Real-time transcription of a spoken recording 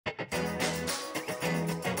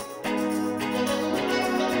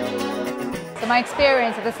my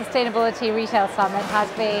experience at the Sustainability Retail Summit has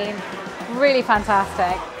been really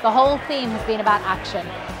fantastic. The whole theme has been about action.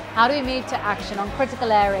 How do we move to action on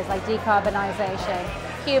critical areas like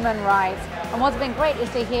decarbonisation, human rights? And what's been great is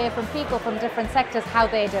to hear from people from different sectors how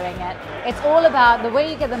they're doing it. It's all about the way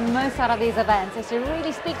you get the most out of these events is to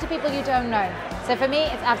really speak to people you don't know. So for me,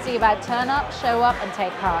 it's absolutely about turn up, show up and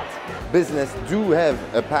take part. Business do have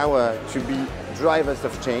a power to be drivers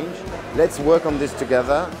of change. Let's work on this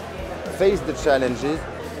together, face the challenges,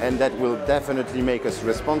 and that will definitely make us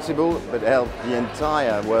responsible, but help the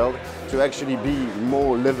entire world to actually be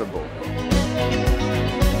more livable.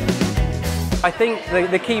 I think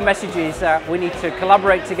the key message is that we need to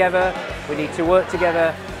collaborate together, we need to work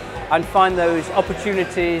together and find those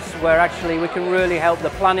opportunities where actually we can really help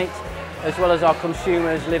the planet as well as our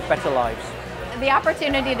consumers live better lives. The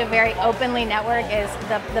opportunity to very openly network is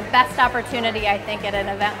the best opportunity, I think, at an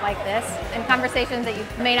event like this, and conversations that you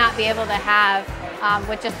may not be able to have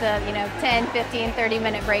with just the 10, 15,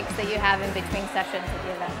 30-minute breaks that you have in between sessions at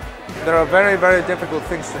the event. There are very, very difficult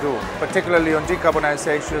things to do, particularly on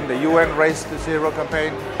decarbonization, the UN Race to Zero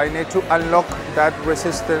campaign. I need to unlock that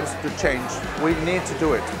resistance to change. We need to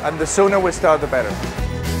do it, and the sooner we start, the better.